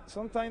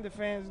sometimes the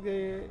fans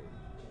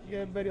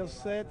get very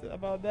upset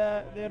about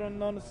that. They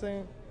don't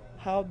understand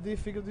how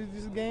difficult is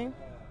this game.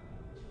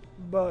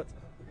 But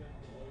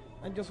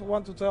I just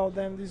want to tell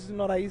them this is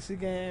not an easy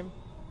game.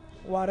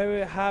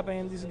 Whatever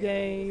happens in this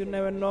game, you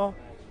never know.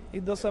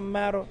 It doesn't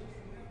matter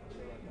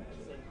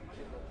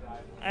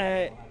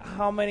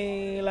how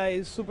many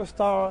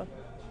superstars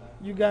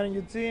you got in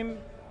your team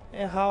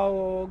and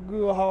how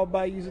good or how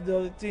bad is the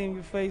other team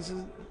you face.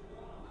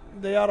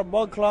 They are a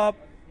ball club.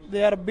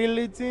 They are a big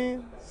league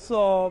team,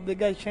 so they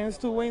got a chance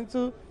to win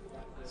too.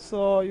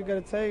 So you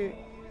got to take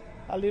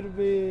a little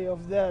bit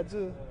of that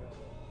too.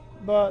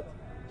 But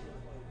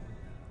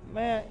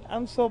man,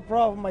 I'm so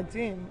proud of my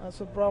team. I'm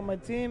so proud of my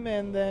team,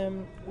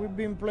 and we've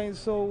been playing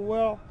so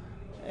well,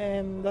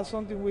 and that's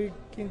something we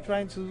keep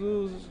trying to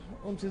do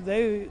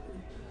until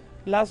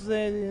last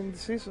day in the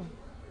season.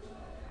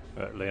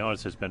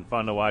 Leonis, it's been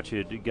fun to watch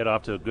you get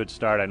off to a good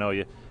start. I know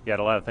you had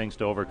a lot of things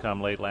to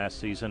overcome late last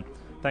season.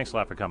 Thanks a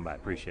lot for coming by.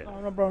 Appreciate it. Oh,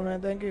 no problem, man.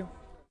 Thank you.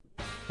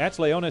 That's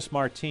Leonis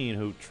Martin,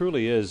 who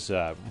truly is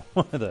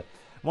one of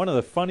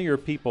the funnier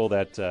people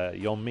that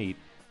you'll meet,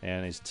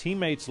 and his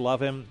teammates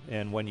love him.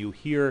 And when you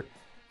hear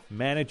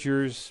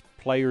managers,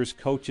 players,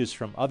 coaches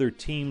from other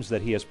teams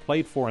that he has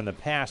played for in the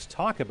past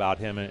talk about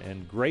him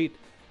in great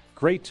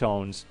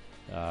tones,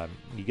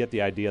 you get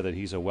the idea that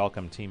he's a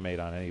welcome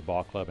teammate on any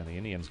ball club, and the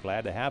Indians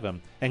glad to have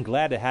him, and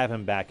glad to have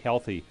him back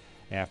healthy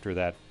after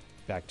that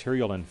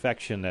bacterial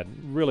infection that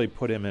really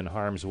put him in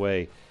harm's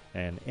way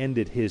and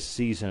ended his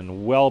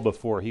season well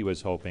before he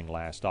was hoping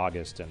last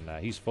August. And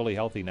he's fully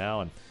healthy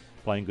now and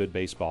playing good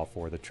baseball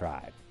for the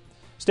Tribe.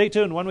 Stay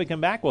tuned. When we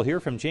come back, we'll hear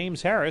from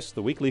James Harris.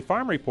 The weekly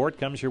farm report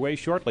comes your way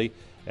shortly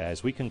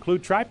as we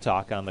conclude Tribe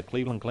Talk on the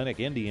Cleveland Clinic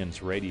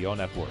Indians Radio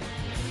Network.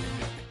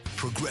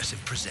 Progressive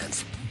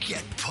presents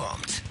Get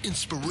Pumped.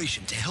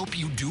 Inspiration to help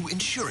you do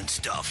insurance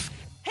stuff.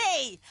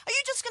 Hey, are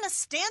you just gonna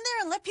stand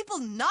there and let people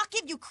not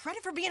give you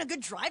credit for being a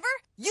good driver?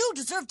 You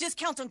deserve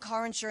discounts on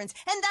car insurance,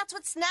 and that's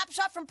what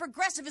Snapshot from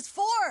Progressive is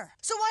for.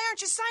 So why aren't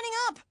you signing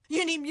up?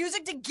 You need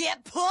music to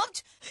get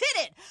pumped?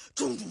 Hit it!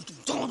 Drum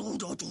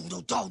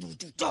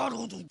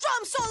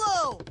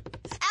solo!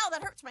 Ow,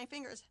 that hurts my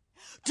fingers.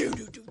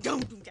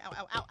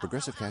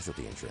 Progressive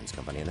Casualty Insurance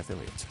Company and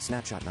Affiliates.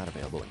 Snapshot not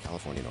available in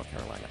California, North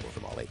Carolina, or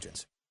from all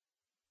agents.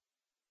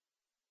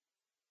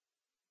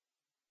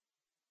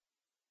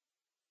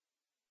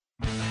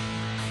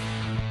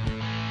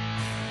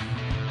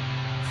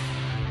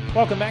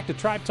 Welcome back to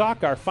Tribe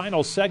Talk, our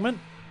final segment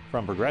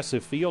from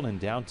Progressive Field in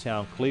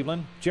downtown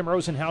Cleveland. Jim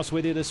Rosenhaus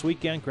with you this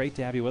weekend. Great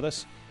to have you with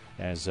us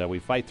as we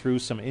fight through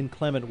some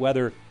inclement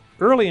weather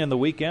early in the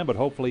weekend, but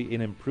hopefully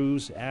it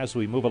improves as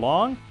we move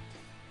along.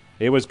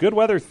 It was good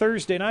weather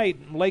Thursday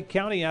night. Lake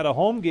County had a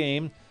home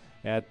game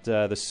at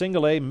the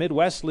Single A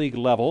Midwest League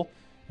level,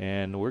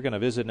 and we're going to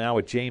visit now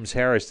with James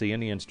Harris, the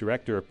Indians'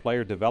 Director of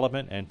Player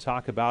Development, and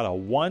talk about a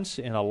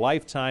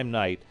once-in-a-lifetime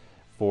night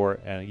for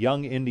a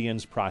young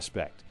Indians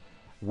prospect.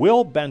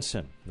 Will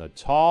Benson, the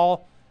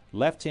tall,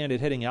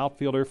 left-handed hitting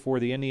outfielder for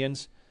the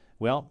Indians,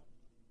 well,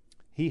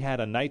 he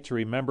had a night to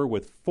remember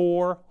with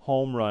 4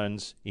 home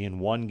runs in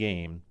one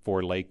game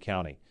for Lake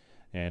County.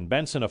 And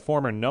Benson, a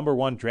former number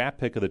 1 draft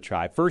pick of the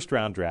Tribe,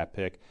 first-round draft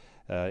pick,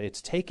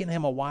 it's taken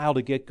him a while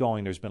to get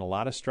going. There's been a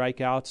lot of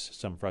strikeouts,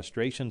 some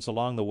frustrations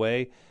along the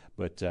way,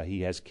 but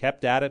he has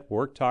kept at it,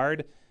 worked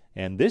hard,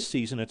 and this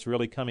season it's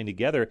really coming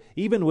together.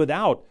 Even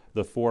without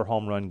the 4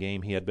 home run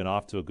game, he had been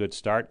off to a good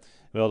start.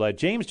 Well,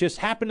 James just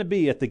happened to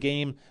be at the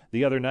game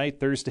the other night,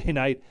 Thursday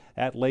night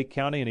at Lake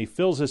County, and he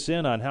fills us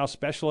in on how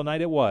special a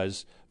night it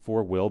was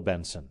for Will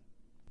Benson.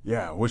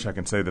 Yeah, I wish I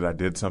could say that I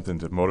did something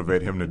to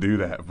motivate him to do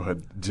that,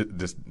 but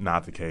just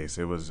not the case.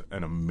 It was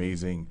an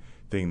amazing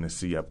thing to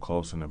see up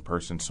close and in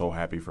person. So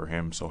happy for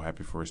him, so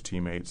happy for his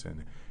teammates,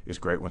 and it's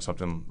great when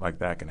something like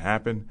that can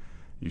happen.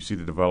 You see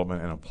the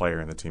development, and a player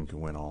and the team can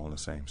win all in the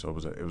same. So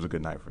it was a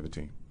good night for the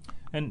team.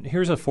 And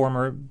here's a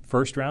former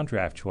first-round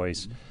draft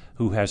choice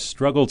who has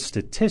struggled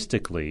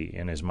statistically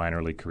in his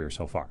minor league career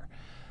so far.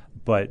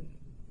 But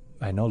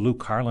I know Luke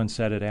Carlin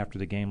said it after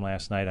the game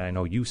last night. I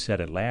know you said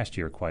it last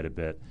year quite a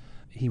bit.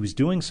 He was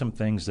doing some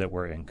things that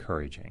were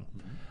encouraging.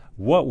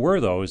 What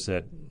were those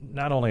that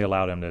not only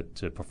allowed him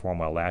to perform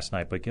well last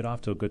night, but get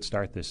off to a good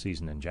start this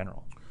season in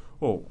general?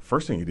 Well,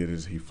 first thing he did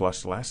is he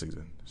flushed last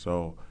season.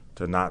 So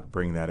to not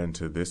bring that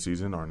into this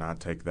season or not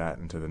take that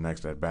into the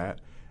next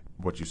at-bat,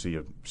 what you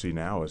see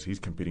now is he's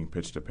competing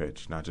pitch to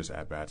pitch, not just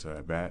at-bat to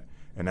at-bat,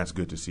 and that's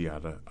good to see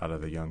out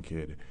of the young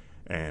kid.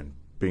 And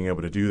being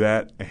able to do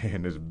that,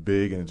 and as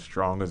big and as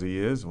strong as he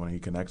is, when he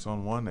connects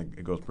on one,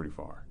 it goes pretty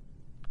far.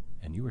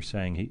 And you were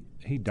saying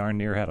he darn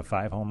near had a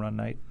 5 home run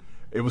night?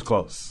 It was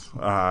close.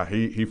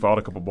 He fouled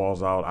a couple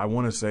balls out. I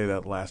want to say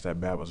that last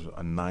at-bat was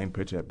a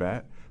 9-pitch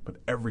at-bat, but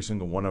every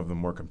single one of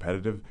them were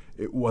competitive.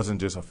 It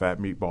wasn't just a fat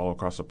meatball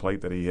across the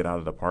plate that he hit out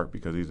of the park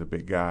because he's a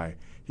big guy.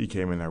 He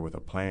came in there with a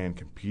plan,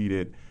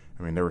 competed.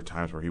 I mean, there were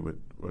times where he would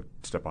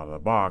step out of the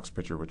box,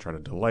 pitcher would try to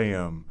delay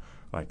him.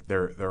 Like,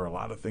 there are a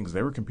lot of things.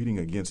 They were competing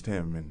against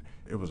him, and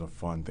it was a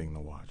fun thing to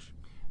watch.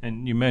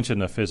 And you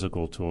mentioned the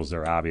physical tools.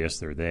 They're obvious.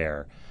 They're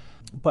there.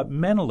 But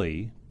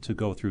mentally, to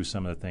go through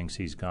some of the things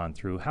he's gone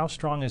through, how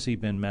strong has he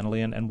been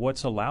mentally, and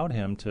what's allowed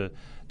him to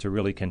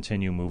really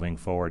continue moving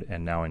forward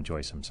and now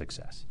enjoy some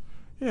success?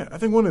 Yeah, I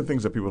think one of the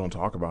things that people don't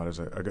talk about is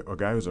a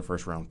guy who's a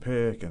first-round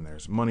pick, and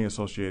there's money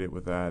associated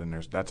with that, and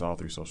that's all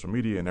through social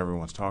media, and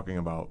everyone's talking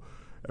about –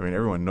 I mean,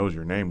 everyone knows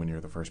your name when you're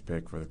the first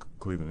pick for the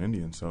Cleveland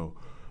Indians. So,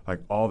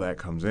 like, all that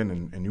comes in,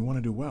 and you want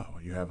to do well.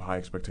 You have high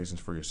expectations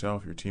for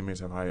yourself. Your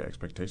teammates have high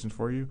expectations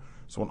for you.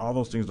 So when all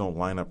those things don't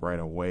line up right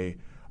away,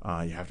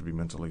 you have to be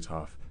mentally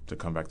tough to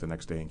come back the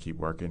next day and keep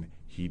working.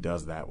 He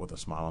does that with a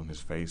smile on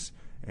his face,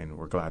 and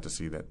we're glad to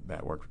see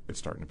that work is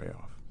starting to pay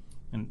off.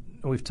 And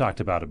we've talked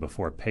about it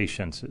before.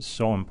 Patience is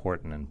so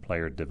important in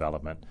player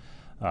development.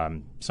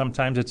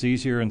 Sometimes it's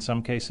easier in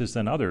some cases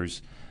than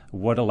others.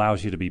 What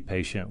allows you to be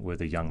patient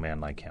with a young man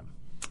like him?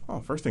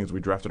 Well, first thing is we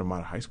drafted him out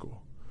of high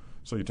school.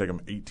 So you take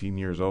him 18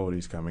 years old,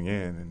 he's coming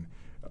in, and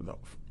the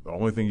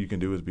only thing you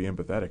can do is be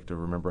empathetic to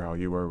remember how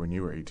you were when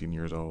you were 18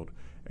 years old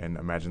and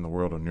imagine the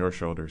world on your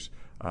shoulders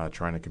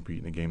trying to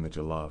compete in a game that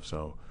you love.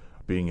 So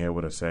being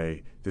able to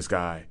say, this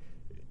guy,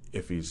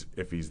 if he's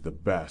the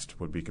best,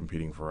 would be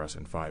competing for us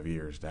in 5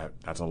 years,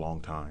 that's a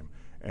long time.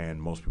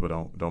 And most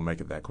people don't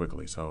make it that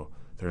quickly. So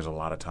there's a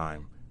lot of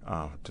time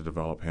to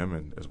develop him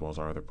and as well as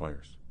our other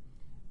players.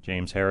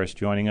 James Harris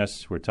joining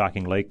us. We're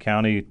talking Lake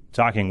County,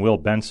 talking Will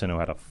Benson, who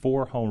had a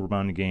 4 home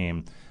run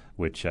game,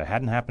 which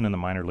hadn't happened in the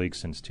minor league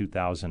since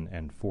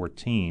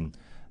 2014.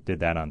 Did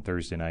that on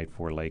Thursday night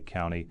for Lake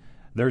County.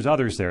 There's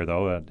others there,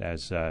 though,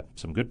 as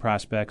some good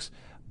prospects.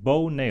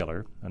 Bo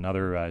Naylor,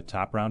 another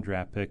top-round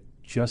draft pick,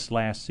 just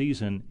last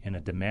season in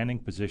a demanding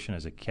position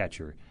as a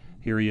catcher.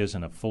 Here he is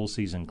in a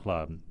full-season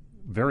club,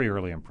 very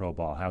early in pro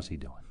ball. How's he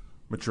doing?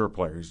 Mature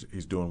player.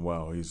 He's doing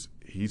well.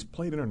 He's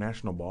played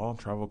international ball,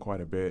 traveled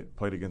quite a bit,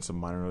 played against some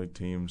minor league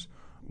teams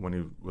when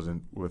he was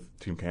with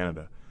Team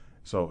Canada.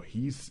 So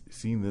he's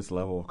seen this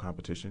level of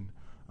competition,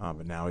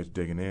 but now he's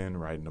digging in,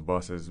 riding the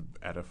buses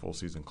at a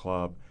full-season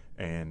club,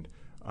 and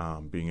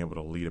being able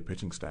to lead a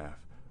pitching staff.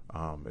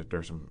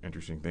 There's some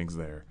interesting things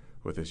there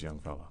with this young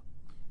fella.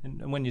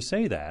 And when you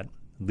say that,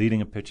 leading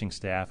a pitching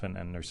staff,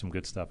 and there's some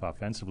good stuff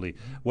offensively,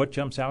 what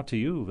jumps out to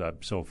you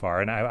so far,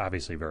 and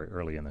obviously very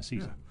early in the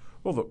season? Yeah.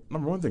 Well, the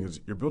number one thing is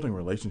you're building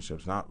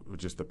relationships, not with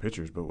just the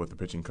pitchers, but with the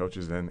pitching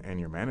coaches and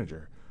your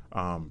manager.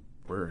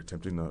 We're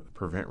attempting to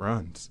prevent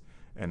runs,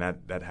 And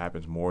that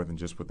happens more than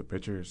just with the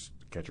pitchers.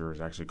 The catcher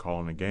is actually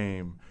calling the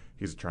game.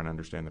 He's trying to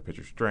understand the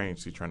pitcher's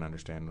strengths. He's trying to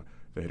understand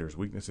the hitter's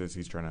weaknesses.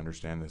 He's trying to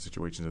understand the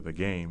situations of the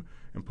game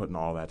and putting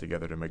all that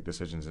together to make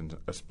decisions in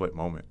a split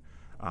moment.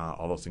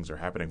 All those things are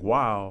happening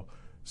while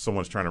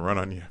someone's trying to run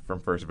on you from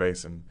first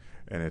base, and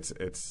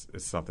it's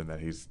something that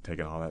he's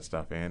taking all that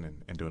stuff in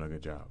and doing a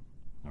good job.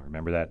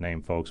 Remember that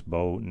name, folks,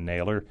 Bo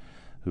Naylor,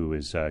 who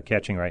is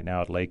catching right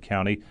now at Lake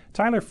County.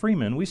 Tyler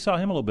Freeman, we saw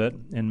him a little bit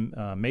in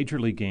Major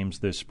League games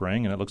this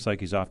spring, and it looks like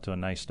he's off to a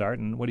nice start.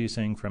 And what are you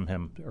seeing from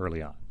him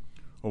early on?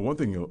 Well, one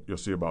thing you'll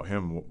see about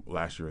him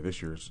last year or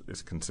this year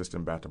is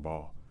consistent bat to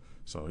ball.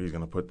 So he's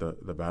going to put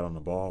the bat on the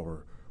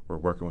ball. We're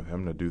working with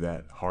him to do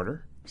that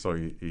harder, so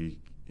he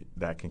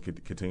that can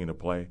continue to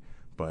play.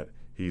 But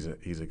he's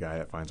a guy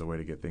that finds a way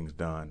to get things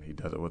done. He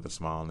does it with a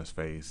smile on his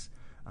face.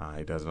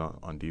 He does it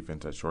on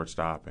defense at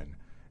shortstop, and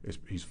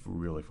he's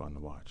really fun to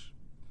watch.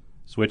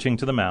 Switching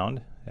to the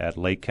mound at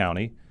Lake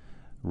County,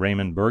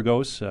 Raymond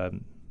Burgos, a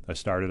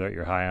starter that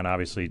you're high on.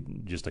 Obviously,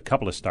 just a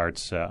couple of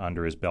starts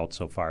under his belt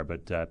so far.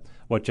 But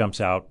what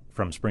jumps out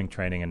from spring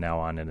training and now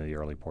on into the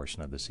early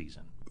portion of the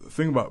season? The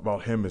thing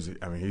about him is,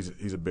 I mean,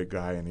 he's a big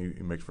guy, and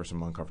he makes for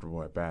some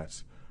uncomfortable at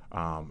bats.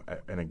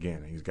 And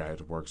again, he's a guy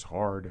that works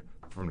hard.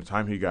 From the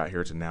time he got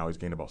here to now, he's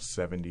gained about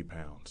 70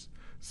 pounds.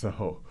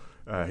 So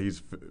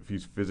he's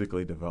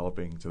physically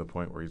developing to the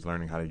point where he's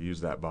learning how to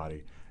use that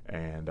body.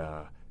 And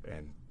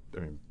I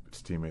mean,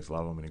 his teammates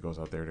love him, and he goes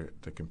out there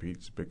to compete.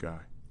 He's a big guy.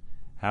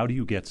 How do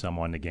you get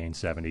someone to gain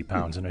 70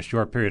 pounds in a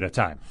short period of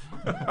time?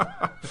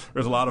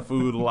 There's a lot of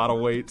food, a lot of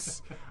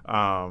weights, a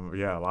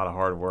lot of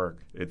hard work.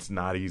 It's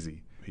not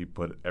easy. He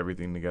put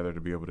everything together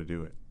to be able to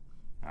do it.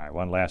 All right,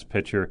 one last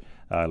pitcher,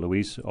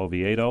 Luis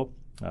Oviedo,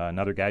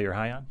 another guy you're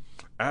high on?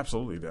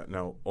 Absolutely.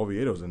 Now,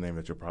 Oviedo is the name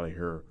that you'll probably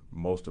hear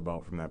most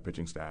about from that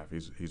pitching staff.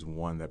 He's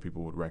one that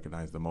people would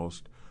recognize the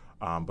most.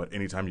 But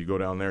anytime you go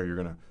down there, you're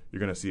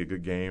gonna see a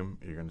good game.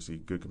 You're gonna see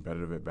good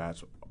competitive at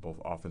bats, both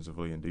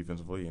offensively and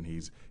defensively. And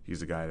he's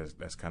the guy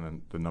that's kind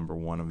of the number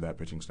one of that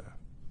pitching staff.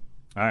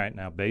 All right.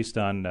 Now, based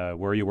on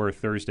where you were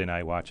Thursday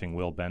night watching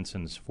Will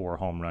Benson's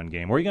 4-home run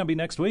game, where are you going to be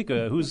next week?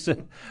 Who's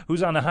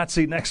on the hot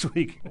seat next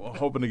week? Well,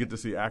 hoping to get to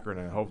see Akron,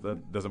 and I hope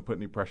that doesn't put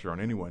any pressure on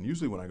anyone.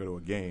 Usually when I go to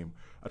a game,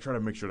 I try to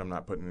make sure that I'm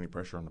not putting any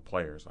pressure on the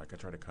players. Like I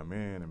try to come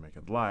in and make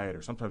it light,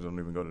 or sometimes I don't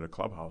even go to the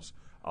clubhouse.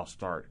 I'll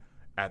start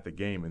at the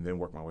game and then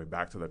work my way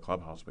back to the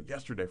clubhouse. But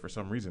yesterday, for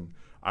some reason,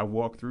 I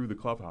walked through the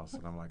clubhouse,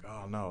 and I'm like,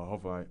 oh, no,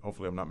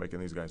 hopefully I'm not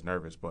making these guys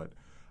nervous. But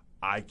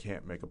I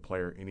can't make a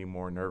player any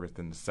more nervous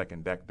than the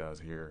second deck does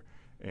here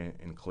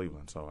in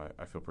Cleveland, so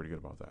I feel pretty good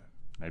about that.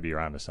 Maybe you're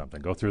onto something.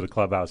 Go through the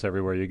clubhouse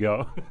everywhere you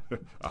go.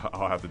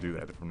 I'll have to do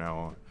that from now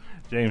on.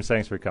 James,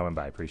 thanks for coming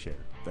by. Appreciate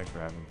it. Thanks for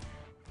having me.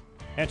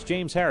 That's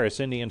James Harris,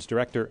 Indians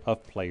Director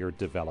of Player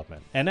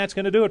Development. And that's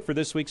going to do it for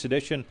this week's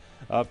edition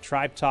of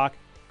Tribe Talk.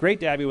 Great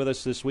to have you with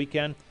us this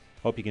weekend.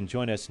 Hope you can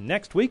join us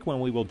next week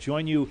when we will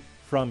join you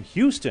from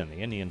Houston. The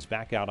Indians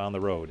back out on the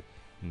road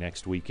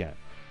next weekend.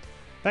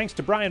 Thanks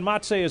to Brian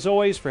Motze, as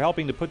always, for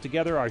helping to put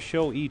together our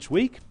show each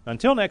week.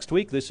 Until next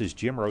week, this is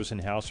Jim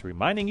Rosenhaus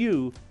reminding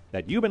you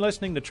that you've been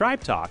listening to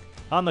Tribe Talk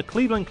on the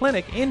Cleveland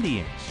Clinic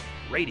Indians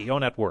Radio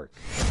Network.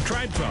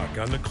 Tribe Talk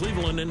on the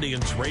Cleveland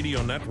Indians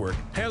Radio Network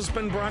has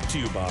been brought to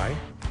you by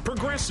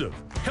Progressive,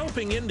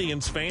 helping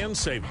Indians fans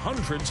save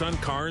hundreds on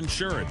car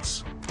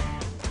insurance.